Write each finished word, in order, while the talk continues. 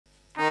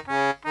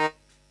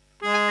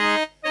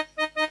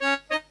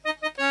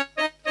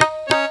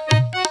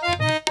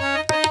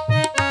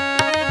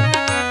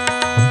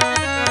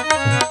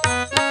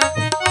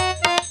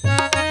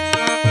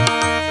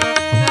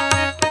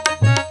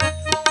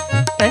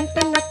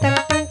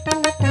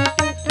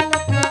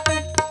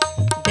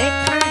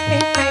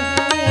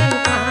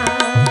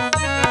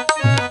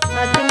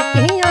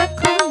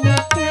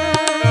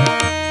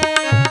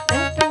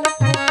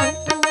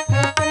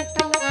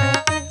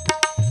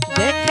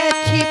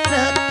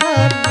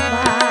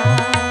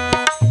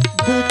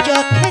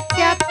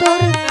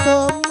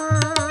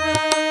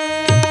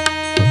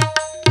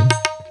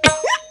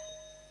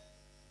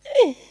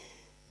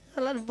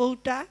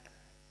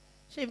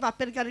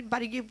বাপের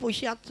বাড়ি গিয়ে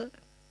বসে আছে।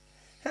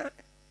 হ্যাঁ,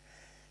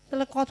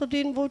 তাহলে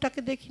কতদিন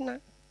বউটাকে দেখি না,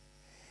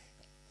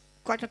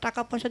 কয়টা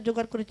টাকা পয়সা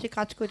জোগাড় করেছে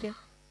কাজ করে,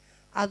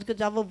 আজকে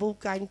যাব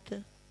বউকে আনতে,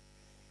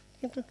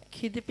 কিন্তু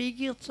খিদে পেয়ে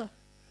গিয়েছে।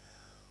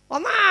 ও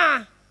মা,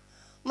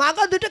 মা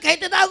গো দুটো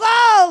খেতে দাও গো।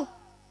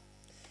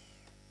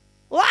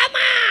 ও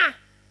মা,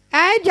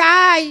 এই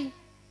যাই,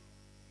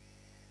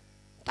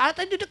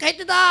 তাড়াতাড়ি দুটো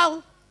খেতে দাও,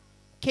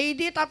 খেয়ে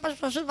দিয়ে তারপর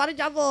শ্বশুর বাড়ি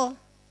যাব।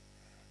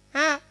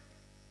 হ্যাঁ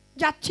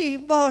যাচ্ছি,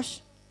 বস,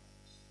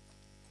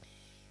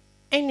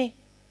 এই নে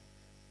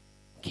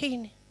খেয়ে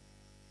নে।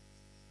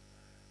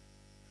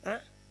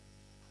 হ্যাঁ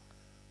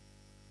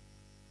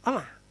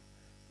আমা,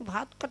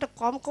 ভাত কটা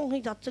কম কম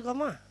হয়ে যাচ্ছে গো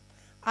মা,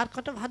 আর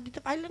কটা ভাত দিতে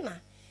পারলে না?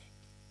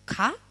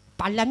 খা,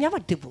 পারলে আমি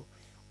আবার দেবো,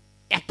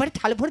 একবারে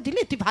থালে ভরে দিলে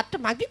তুই ভাতটা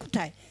মাখবি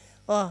কোথায়?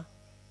 ও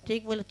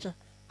ঠিক বলেছ,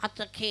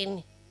 আচ্ছা খেয়ে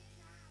নি।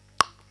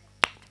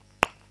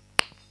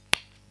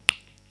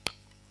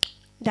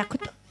 দেখো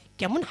তো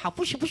কেমন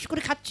হাপুস হাপুস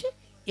করে খাচ্ছে।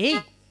 এই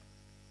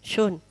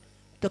শোন,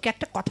 তোকে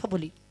একটা কথা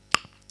বলি।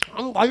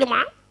 বলো মা,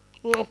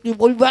 কি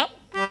বলবা?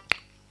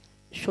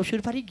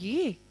 শ্বশুর বাড়ি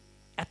গিয়ে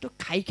এত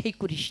খাই খাই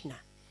করিস না,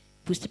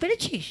 বুঝতে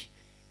পেরেছিস?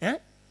 হ্যাঁ,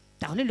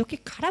 তাহলে লোকে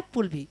খারাপ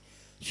বলবে,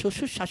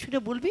 শ্বশুর শাশুড়ে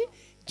বলবে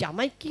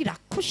জামাই কি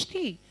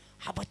রাক্ষসী,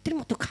 হাবাতের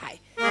মতো খায়।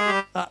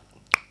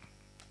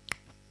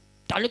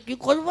 তাহলে কি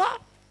করবো?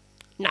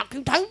 না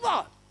খেয়ে থাকবো?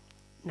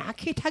 না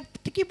খেয়ে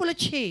থাকতে কি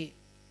বলেছে?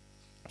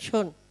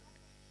 শোন,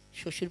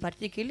 শ্বশুর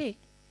বাড়িতে গেলে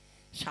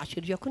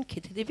শাশুড়ি যখন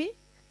খেতে দেবে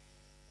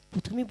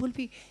প্রথমে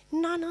বলবি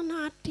না না না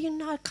আর দিয়ে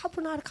না, আর খাবো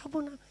না, আর খাবো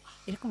না,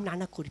 এরকম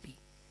নানা করবি।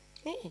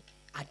 হ্যাঁ,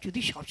 আর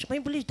যদি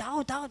সবসময় বলিস দাও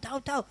দাও দাও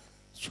দাও,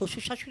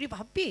 শ্বশুর শাশুড়ি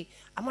ভাববে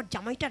আমার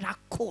জামাইটা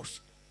রাক্ষস।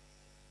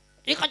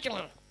 ঠিক আছে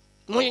মা,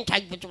 মনে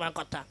থাকবে তোমার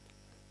কথা।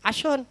 আর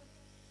শোন,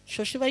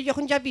 শ্বশুরবাড়ি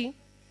যখন যাবি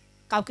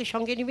কাউকে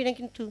সঙ্গে নিবি না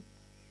কিন্তু,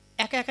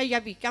 একা একাই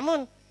যাবি, কেমন?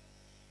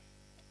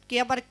 কে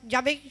আবার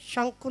যাবে,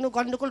 কোনো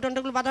গন্ডগোল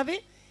টন্ডগোল বাঁধাবে।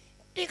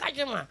 ঠিক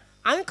আছে মা,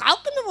 আমি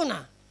কাউকে নেবো না।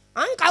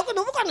 আমি কাউকে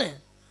নেবো কেন?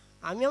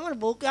 আমি আমার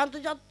বউকে আনতে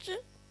যাচ্ছি,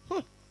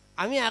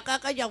 আমি একা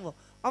একাই যাবো।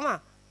 মা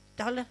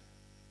তাহলে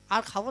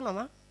আর খাবো না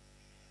মা?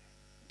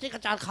 ঠিক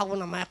আছে, আর খাবো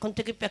না মা, এখন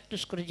থেকে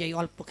প্র্যাকটিস করে যাই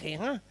অল্প খেয়ে।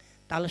 হ্যাঁ,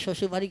 তাহলে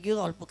শ্বশুরবাড়ি গিয়ে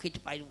অল্প খেতে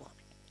পারবো।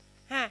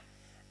 হ্যাঁ,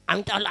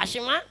 আমি তাহলে আসি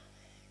মা।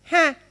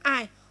 হ্যাঁ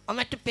আয়,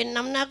 আমার একটা পেন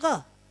নাম না গো।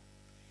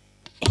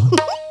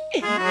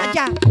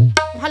 যা,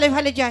 ভালো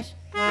ভালো যাস।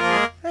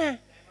 হ্যাঁ,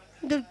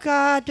 দুর্গা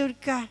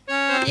দুর্গা।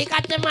 ঠিক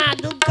আছে মা,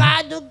 দুর্গা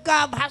দুর্গা,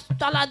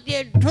 ভাসতলা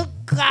দিয়ে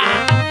ঢুকা।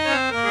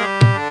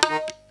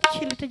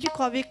 ছেলেটা যে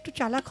কবে একটু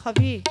চালাক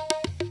হবে,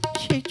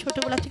 সেই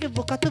ছোটবেলা থেকে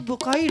বোকা তো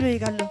বোকাই রয়ে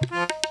গেল।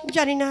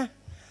 জানি না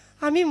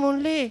আমি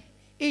মরলে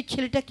এই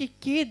ছেলেটাকে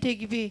কে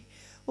দেখবে,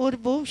 ওর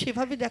বউ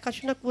সেভাবে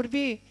দেখাশোনা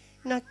করবে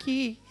নাকি,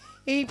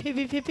 এই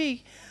ভেবে ভেবেই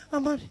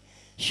আমার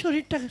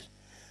শরীরটা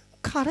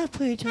খারাপ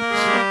হয়ে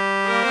যাচ্ছে।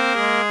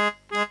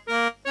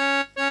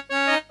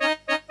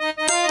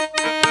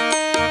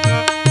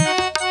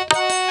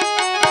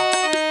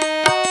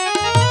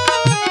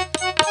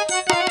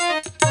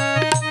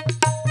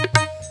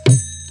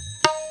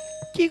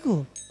 কি গো,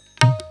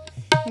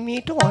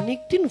 মেয়েটা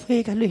অনেকদিন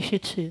হয়ে গেল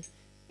এসেছে,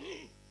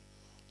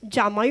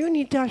 জামাইও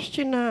নিতে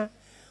আসছে না,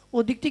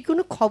 ওদিক থেকে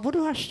কোনো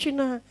খবরও আসছে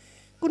না,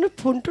 কোনো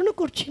ফোন টোনও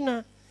করছে না,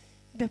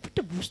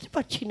 ব্যাপারটা বুঝতে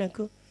পারছি না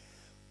গো।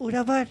 ওরা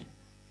আবার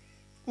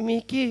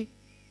মেয়েকে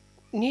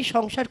নিয়ে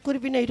সংসার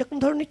করবি না এরকম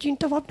ধরনের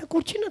চিন্তা ভাবনা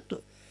করছে না তো?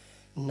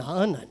 না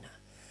না না,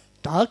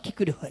 তা কী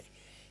করে হয়?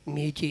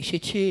 মেয়ে যে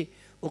এসেছে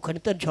ওখানে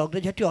তার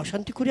ঝগড়াঝাটি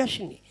অশান্তি করে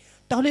আসেনি,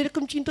 তাহলে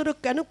এরকম চিন্তাটা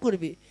কেন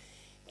করবে?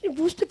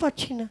 বুঝতে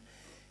পারছি না।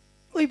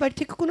 ওই বাড়ি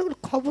থেকে কোনো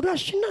খবরও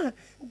আসছে না,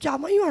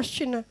 জামাইও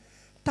আসছে না,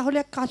 তাহলে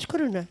এক কাজ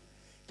করো না,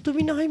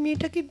 তুমি না হয়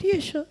মেয়েটাকে দিয়ে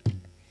এসো।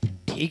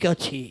 ঠিক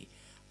আছে,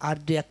 আর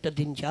দু একটা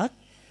দিন যাক,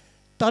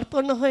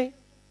 তারপর না হয়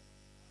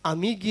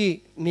আমি গিয়ে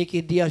মেয়েকে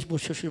দিয়ে আসবো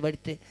শ্বশুর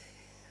বাড়িতে।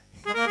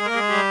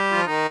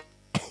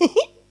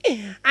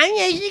 আমি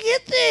এসে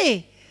গেছি।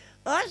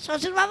 ও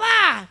শ্বশুর বাবা,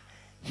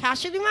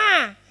 শাশুড়ি মা,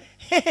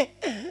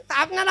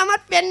 আপনার আমার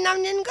পেন নাম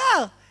নেন গো।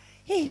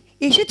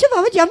 এসেছো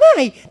বাবা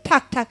জামাই,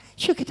 থাক থাক,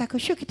 সুখে থাকো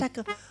সুখে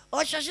থাকো। ও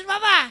শ্বশুর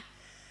বাবা,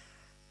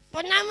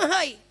 প্রণাম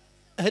হই।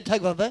 থাক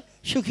বাবা,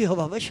 সুখী হও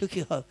বাবা,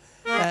 সুখী হও।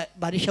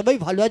 বাড়ির সবাই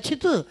ভালো আছে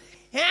তো?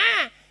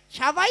 হ্যাঁ,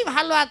 সবাই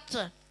ভালো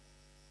আছে।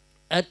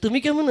 তুমি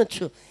কেমন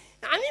আছো?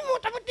 আমি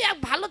মোটামুটি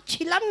ভালো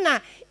ছিলাম না,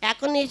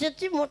 এখন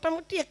এসেছি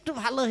মোটামুটি একটু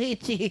ভালো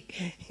হয়েছি।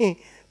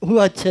 ও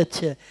আচ্ছা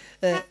আচ্ছা।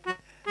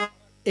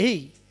 এই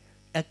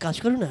এক কাজ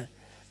করো না,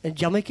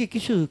 জামাইকে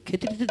কিছু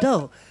খেতে দিতে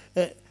দাও।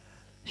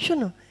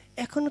 শোনো,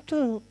 এখনো তো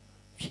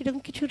সেরকম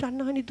কিছু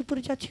রান্না হয়নি,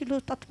 দুপুরে যা ছিল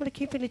তা তোমরা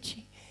খেয়ে ফেলেছি,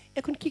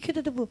 এখন কি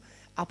খেতে দেবো?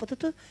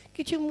 আপাতত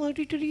কিছু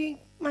মুড়ি টুড়ি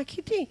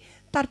মাখিয়ে দিই,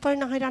 তারপরে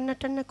না হয় রান্না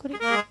টান্না করি।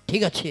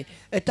 ঠিক আছে,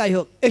 তাই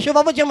হোক। এসো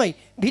বাবা জামাই,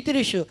 ভিতরে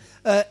এসো।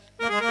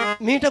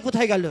 মেয়েটা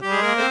কোথায় গেল?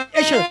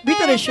 এসো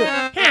ভিতরে এসো।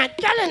 হ্যাঁ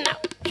চলেন না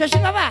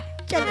শ্বশুর বাবা,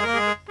 চলো।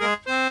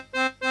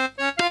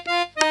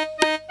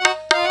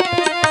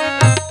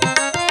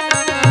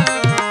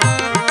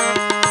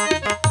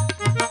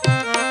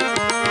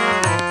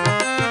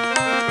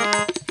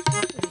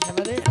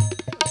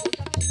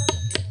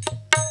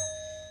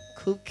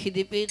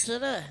 পেয়েছে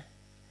রে?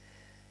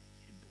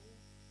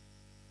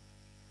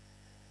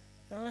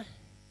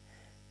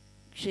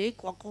 সেই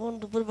কখন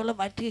দুপুরবেলা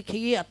বাড়ি থেকে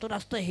খেয়ে এত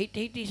রাস্তা হেঁটে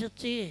হেঁটে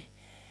এসেছি।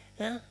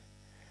 হ্যাঁ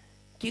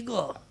কি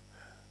গো,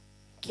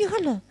 কি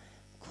হলো?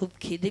 খুব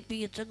খিদে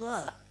পেয়েছে গো?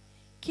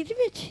 খিদে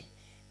পেয়েছে?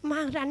 মা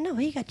রান্না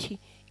হয়ে গেছে,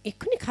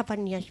 এক্ষুনি খাবার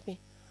নিয়ে আসবে।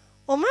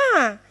 ও মা,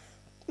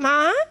 মা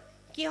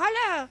কি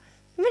হলো?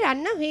 তুমি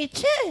রান্না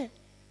হয়েছে?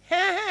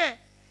 হ্যাঁ হ্যাঁ,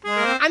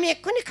 আমি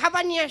এক্ষুনি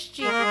খাবার নিয়ে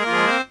আসছি।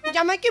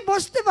 জামাইকে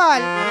বসতে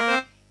বল।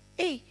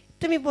 এই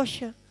তুমি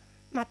বসো,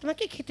 মা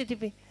তোমাকে খেতে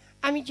দেবে।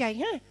 আমি যাই।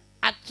 হ্যাঁ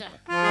আচ্ছা।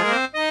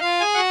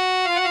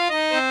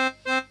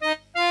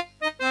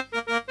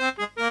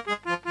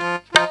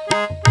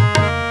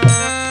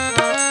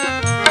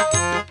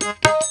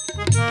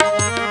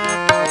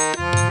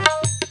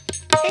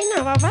 এই না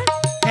বাবা।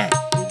 হ্যাঁ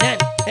দেন।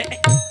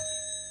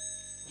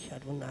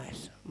 সর্বনাশ,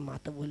 মা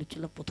তো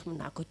বলেছিল প্রথম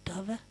না করতে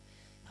হবে,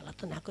 তাহলে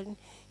তো না করিনি।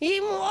 এই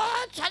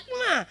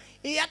মা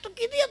এত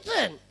কি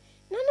দিয়েছেন?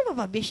 না না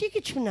বাবা, বেশি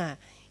কিছু না,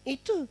 এই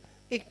তো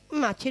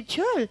মাছের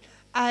ঝোল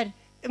আর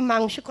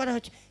মাংস করা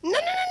হচ্ছে। না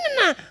না না না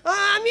না,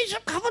 আমি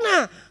সব খাবো না,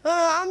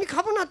 আমি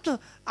খাবো না তো,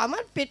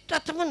 আমার পেটটা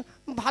তেমন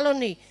ভালো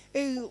নেই,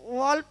 এই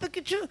অল্প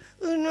কিছু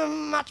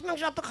মাছ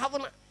মাংস অত খাবো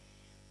না।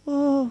 ও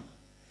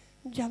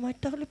জামাই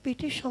তাহলে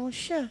পেটের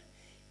সমস্যা?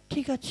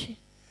 ঠিক আছে,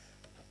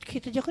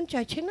 খেতে যখন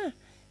চাইছে না,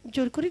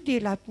 জোর করে দিয়ে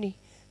লাভ নেই,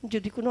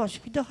 যদি কোনো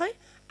অসুবিধা হয়।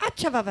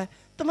 আচ্ছা বাবা,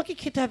 তোমাকে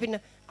খেতে হবে না,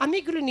 আমি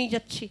এগুলো নিয়ে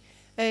যাচ্ছি।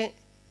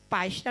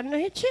 পায়েস রান্না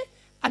হয়েছে,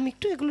 আমি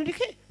একটু এগুলো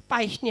রেখে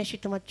পায়েস নিয়ে আসি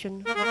তোমার জন্য।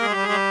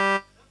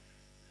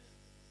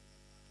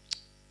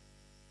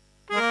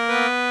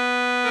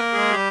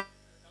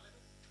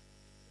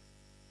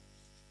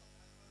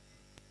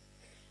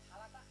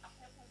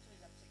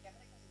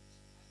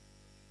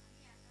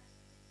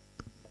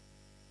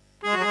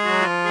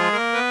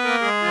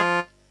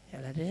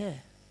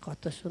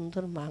 কত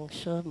সুন্দর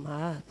মাংস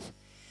মাছ,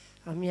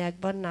 আমি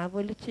একবার না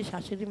বলেছি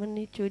শাশুড়ি মা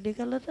নিয়ে চলে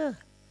গেল রে,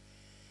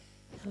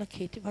 তাহলে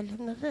খেতে পারলাম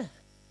না রে।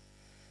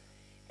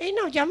 এই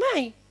নাও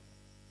জামাই,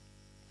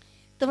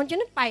 তোমার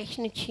জন্য পায়েস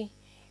নিচ্ছি,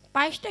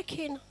 পায়েসটা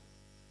খেয়ে নাও।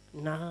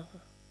 না,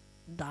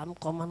 দাম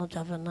কমানো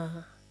যাবে না,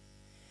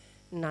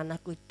 নানা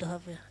করতে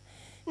হবে।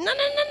 না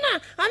না না না,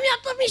 আমি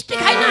এত মিষ্টি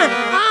খাই না,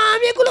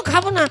 আমি এগুলো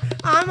খাবো না,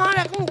 আমার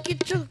এখন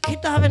কিচ্ছু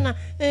খেতে হবে না।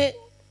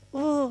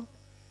 ও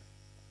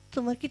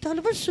তোমার কি তাহলে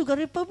আবার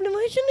সুগারের প্রবলেম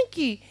হয়েছে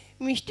নাকি?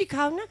 মিষ্টি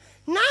খাও না?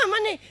 না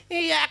মানে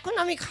এখন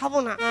আমি খাবো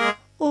না।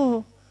 ও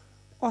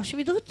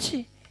অসুবিধা হচ্ছে,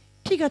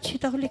 ঠিক আছে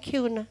তাহলে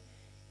খেও না,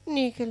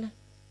 নিয়ে গেলাম।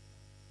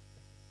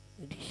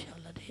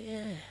 রে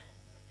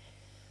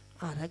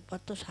আর একবার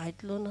তো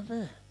সাইটলো না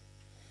রে,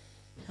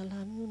 শালা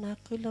আমিও না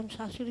করলাম,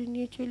 শাশুড়ি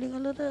নিয়ে চলে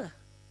গেল রে,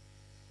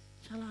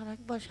 শালা আর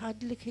একবার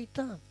সাজলে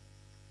খেতাম।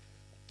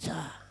 চা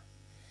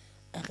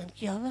এখন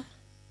কি হবে?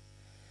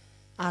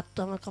 আর তো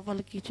আমার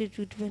কপালে কিছু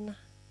জুটবে না।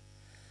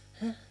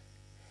 হ্যাঁ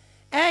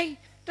এই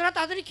তোরা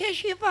তাড়াতাড়ি খেয়ে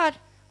শুয়ে পার,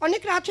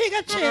 অনেক রাত হয়ে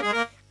গেছে।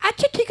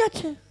 আচ্ছা ঠিক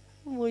আছে।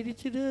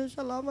 মরেছি রে,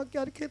 শালা আমাকে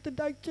আর খেতে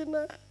ডাকছে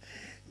না,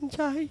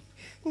 যাই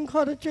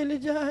ঘরে চলে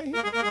যাই।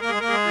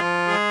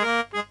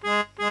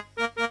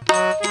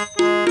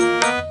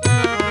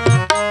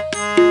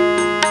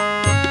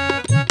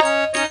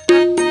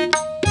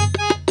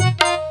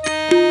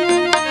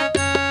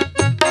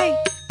 এই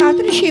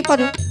তাড়াতাড়ি শুয়ে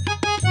পড়ো।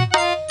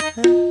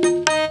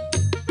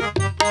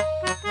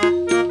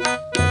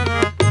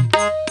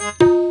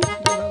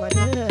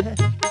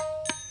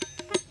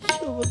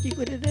 কি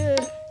করে রে,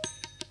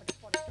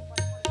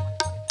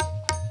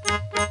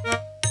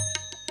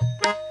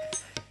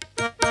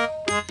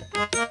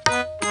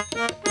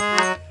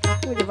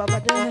 বাবা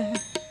রে,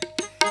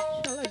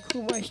 শালা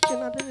ঘুম আসছে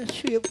না রে,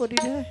 শুয়ে পড়ি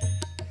রে।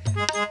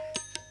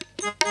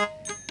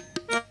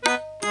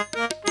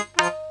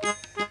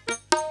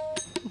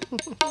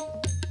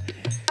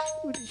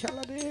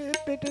 শালা রে,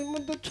 পেটের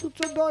মধ্যে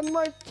ছুঁচো ডন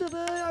মারছে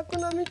রে, এখন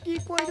আমি কি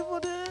করবো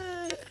রে?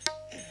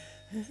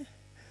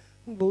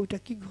 বউটা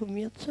কি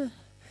ঘুমিয়েছে?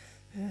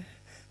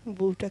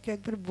 বউটাকে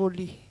একবার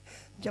বলি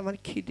যে আমার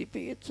খিদে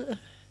পেয়েছে,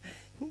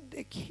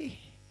 দেখি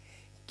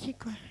কি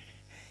করে,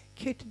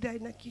 খেতে দেয়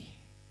নাকি।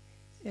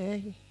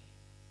 এই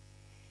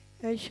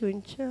এই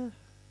শুনছ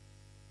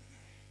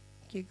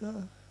কি গো?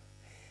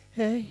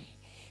 এই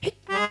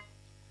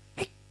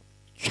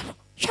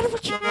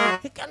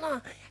কেন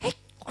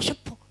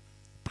অসভ্য,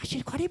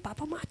 পাশের ঘরে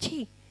বাবা মা আছে,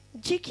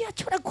 যে কি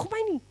আছে, ওরা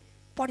ঘুমায়নি,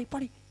 পরে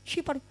পরে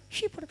শুয়ে পড়ে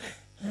শুয়ে পড়ে।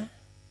 হ্যাঁ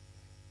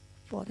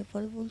পরে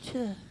পরে বলছে,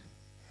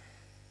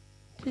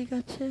 ঠিক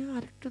আছে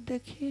আর একটু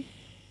দেখি।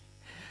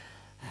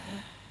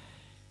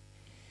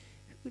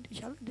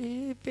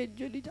 পেট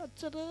জ্বলি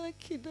যাচ্ছে রে,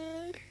 খিদে।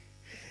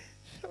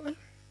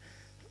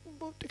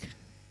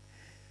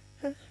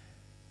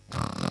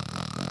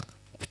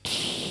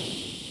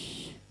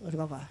 ওর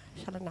বাবা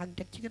শালা নাক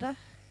ডাকছে কেনা,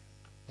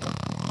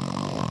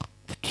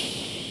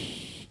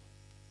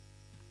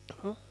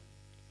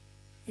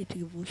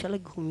 এদিকে বউ শালা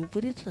ঘুমিয়ে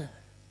পড়েছে,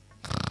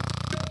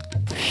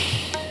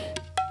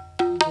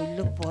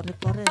 বললো পরে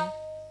পরে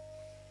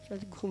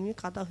ঘুমিয়ে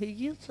কাদা হয়ে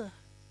গিয়েছে।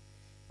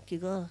 কি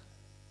গো,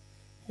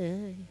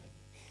 এই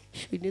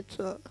শুনেছ,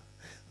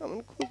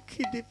 আমার খুব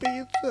খিদে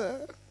পেয়েছে।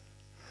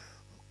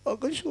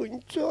 ওকে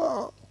শুনছ?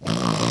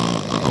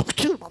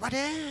 বাবা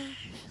রে,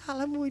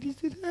 শালা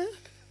মরিছি রে।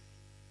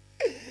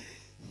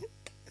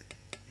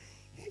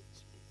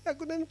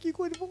 এখন আমি কি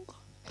করবো?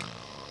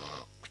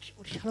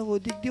 শালা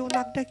ওদিক দিয়েও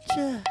নাক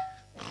ডাকছে।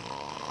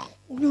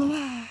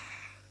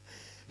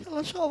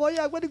 শালা সবাই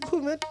একবারে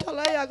ঘুমের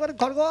ঠেলায় একবার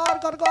ঘর ঘর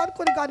ঘর ঘর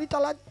করে গাড়ি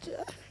চালাচ্ছে,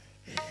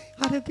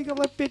 আর এদিকে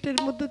আমার পেটের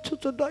মধ্যে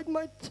ছুঁচো ডয়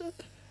মারছে।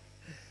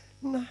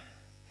 না,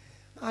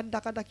 আর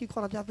ডাকাডাকি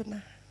করা যাবে না।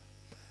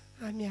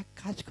 আমি এক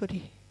কাজ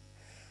করি,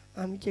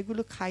 আমি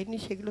যেগুলো খাইনি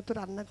সেগুলো তো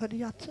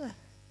রান্নাঘরেই আছে,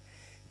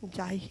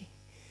 যাই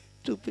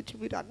চুপি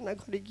চুপি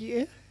রান্নাঘরে গিয়ে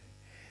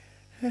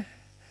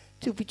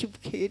চুপি চুপি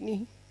খেয়ে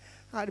নিই।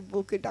 আর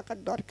বউকে ডাকার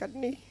দরকার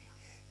নেই,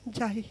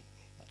 যাই,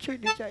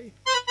 চলে যাই।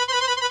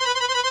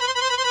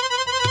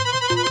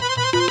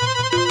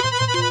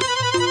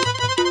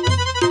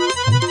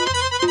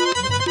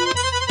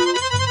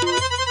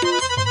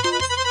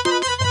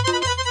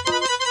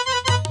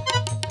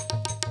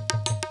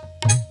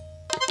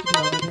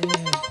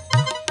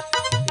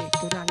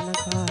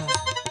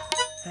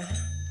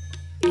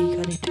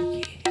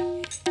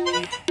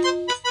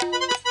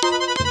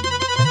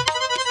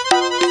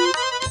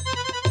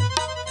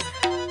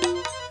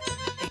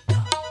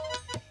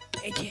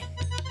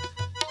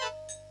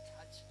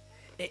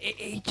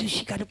 এই যে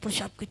শিকার উপর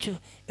সব কিছু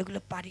এগুলো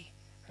পারি।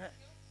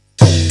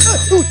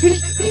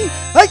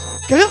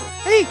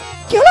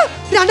 কি হলো?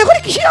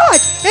 রান্নাঘরে কিসের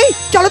আওয়াজ? এই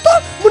চলো তো,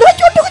 মনে হয়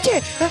চোর ঢুকেছে।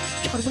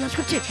 সর্বনাশ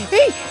করছে।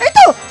 এই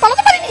তো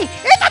পালাতে পারিনি।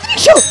 এই তাড়াতাড়ি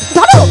এসো,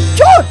 ধরো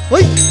চোর।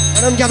 ওই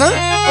ম্যাডাম জানা,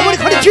 আমার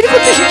ঘরে চুরি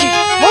করতে এসেছিস।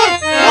 মর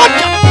মর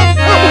যা।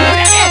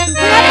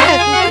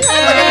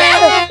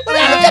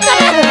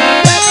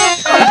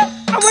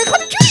 আমার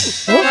ঘরে চুরি?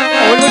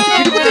 আমার ঘরে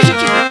চুরি করতে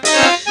এসেছিস?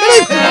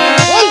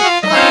 বল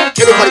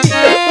চুরি করবি?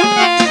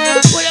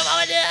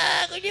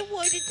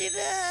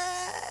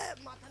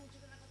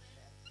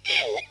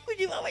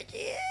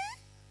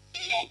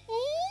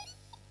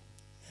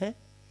 হ্যাঁ,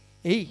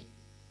 এই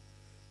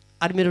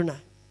আর মেরো না।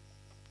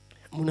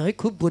 মনে হয়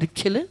খুব গরিব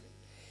ছেলে,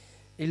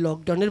 এই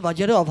লকডাউনের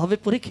বাজারে অভাবে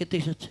পড়ে খেতে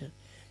এসেছে,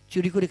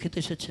 চুরি করে খেতে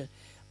এসেছে।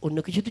 অন্য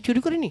কিছু তো চুরি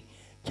করেনি।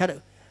 ছাড়ো,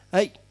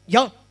 এই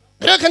যাও,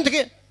 বেরো এখান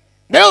থেকে,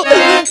 বেরো।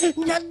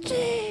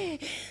 যাচ্ছে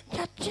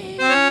যাচ্ছে,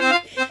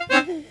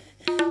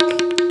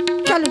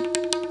 চলো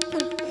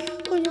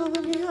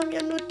আমি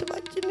আর নড়তে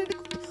পারছি না।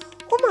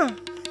 ও মা,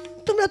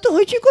 তোমরা তো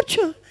হইচই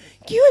করছো,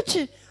 কি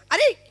হয়েছে?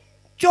 আরে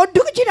চোর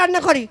ঢুকেছি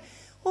রান্না করে।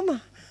 ও মা,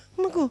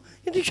 গো,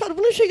 কিন্তু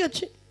সর্বনাশ হয়ে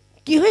গেছে।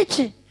 কি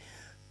হয়েছে?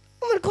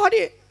 আমার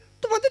ঘরে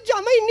তোমাদের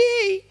জামাই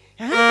নেই।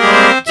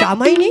 হ্যাঁ,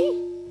 জামাই নেই?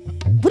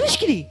 বলিস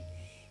কি রে?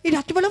 এই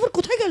রাত্রিবেলা আবার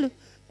কোথায় গেল?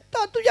 তা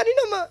তো জানি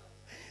না মা,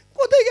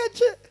 কোথায়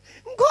গেছে?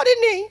 ঘরে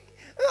নেই,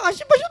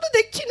 আশেপাশে তো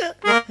দেখছি না।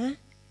 হ্যাঁ,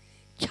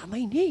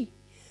 জামাই নেই,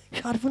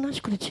 সর্বনাশ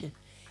করেছে।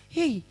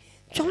 এই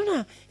চলো না,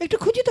 একটু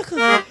খুঁজে দেখো।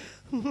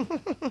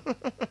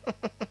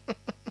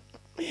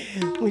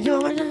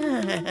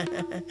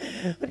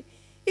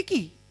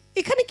 কি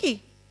এখানে কি?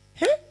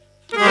 হ্যাঁ,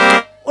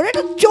 ওরা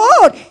একটা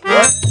চোর।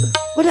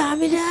 ওরা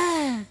আমি রে,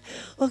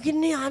 ওকে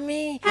নিয়ে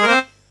আমি।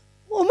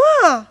 ও মা,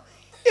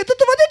 এ তো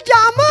তোমাদের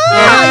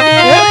জামাই।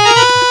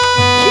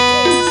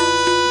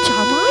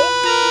 জামাই?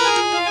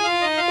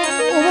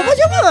 ও বাবা,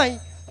 জামাই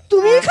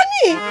তুমি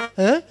এখানে?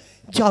 হ্যাঁ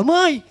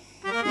জামাই,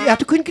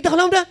 এতক্ষণ কি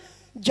তাহলে আমরা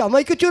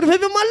জামাইকে চোর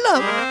ভেবে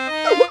মারলাম?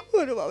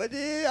 ওরে বাবা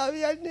রে, আমি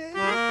আর নেই।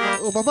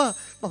 ও বাবা,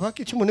 বাবা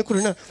কিছু মনে করো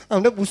না,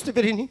 আমরা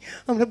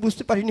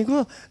বুঝতে পারিনি গো,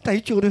 তাই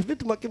চোর ভেবে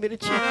তোমাকে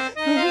মেরেছি।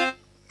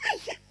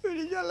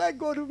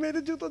 গরু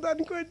মেরে জুতো দান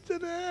করছে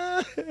না।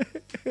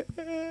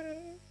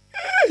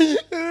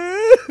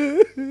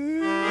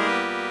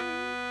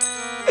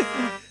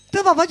 তো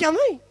বাবা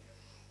জামাই,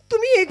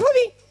 তুমি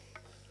এইভাবে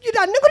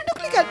রান্না করে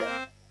ঢুকলে কেন?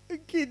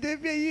 খিদে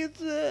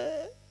পেয়েছে।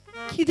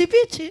 খিদে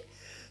পেয়েছে?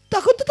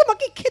 তখন তো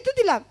তোমাকে খেতে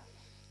দিলাম,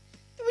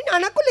 তুমি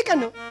নানা করলে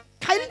কেন?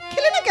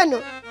 খেলে না কেন?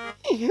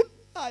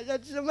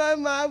 আসার সময়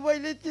মা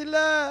বলেছিল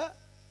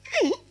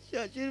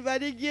শ্বশুর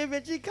বাড়ি গিয়ে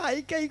বেশি খাই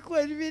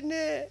করবি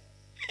না,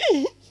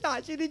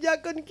 শাশুড়ি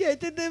যখন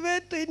খেতে দেবে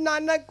তুই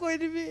নানা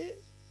করবি।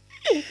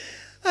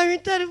 আমি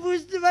তার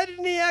বুঝতে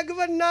পারিনি,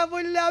 একবার না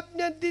বললে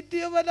আপনার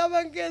দ্বিতীয়বার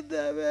আমাকে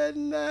দেবেন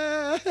না,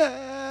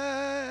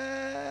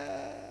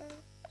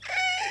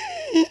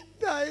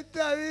 তাই তো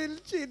আমি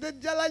শীতের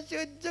জ্বালা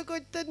সহ্য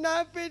করতে না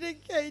পেরে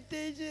খেতে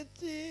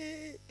এসেছি।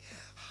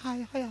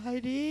 হায় হায় হায়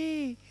রে,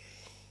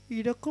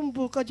 এরকম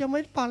বোকা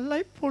জামাইয়ের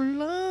পাল্লায়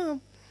পড়লাম।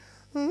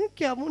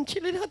 কেমন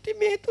ছেলের হাতে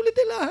মেয়ে তুলে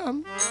দিলাম।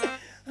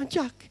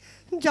 যাক,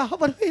 যা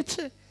হবার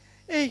হয়েছে।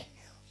 এই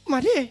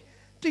মারে,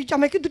 তুই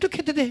জামাইকে দুটো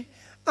খেতে দে,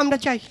 আমরা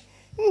যাই।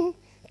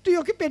 তুই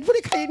ওকে পেট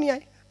ভরে খাইয়ে নিয়ে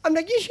আয়,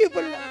 আমরা গিয়ে শুয়ে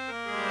পড়লাম।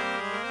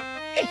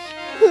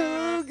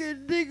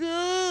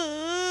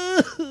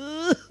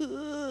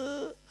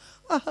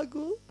 আহা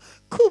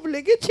খুব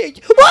লেগেছে।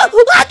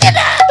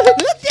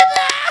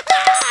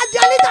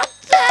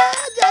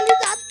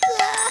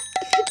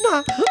 না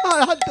আর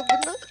হাত দেবো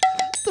না,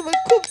 তোমার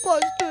খুব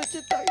কষ্ট হয়েছে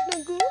তাই না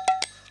গো?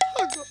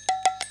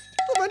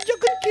 তোমার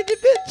যখন খিদে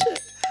পেয়েছে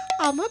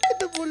আমাকে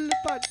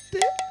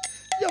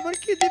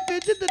আমার খিদে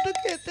পেয়েছে, দুটো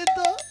খেতে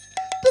দাও।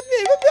 তুমি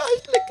এভাবে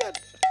আসলে কেন?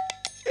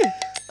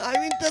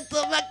 আমি তো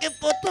তোমাকে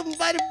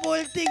প্রথমবার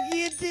বলতে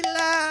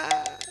গিয়েছিলাম,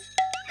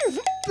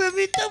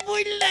 তুমি তো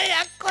বললে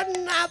এখন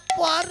না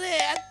পরে,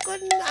 এখন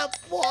না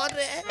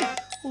পরে।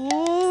 ও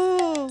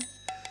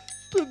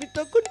তুমি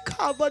তখন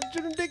খাবার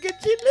জন্য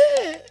ডেকেছিলে,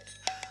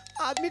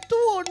 আমি তো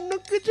অন্য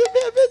কিছু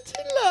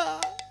ভেবেছিলাম।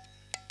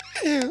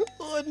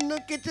 অন্য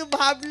কিছু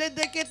ভাবলে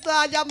দেখে তো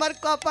আজ আমার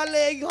কপালে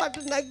এই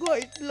ঘটনা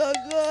ঘটল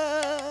গো।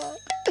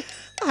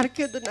 আর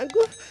খেদো না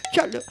গো,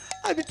 চলো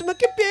আমি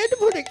তোমাকে পেট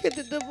ভরে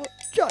খেতে দেবো।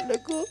 চলো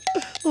গো,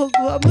 ও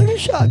গো আমার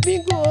স্বামী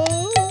গো,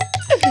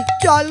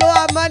 চলো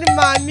আমার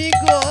মামি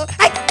গো।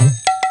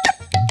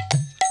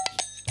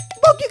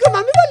 বকি গো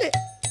মামি বলে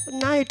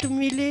না, একটু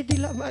মিলিয়ে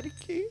দিলাম আর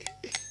কি।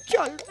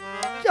 চলো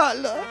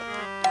চলো।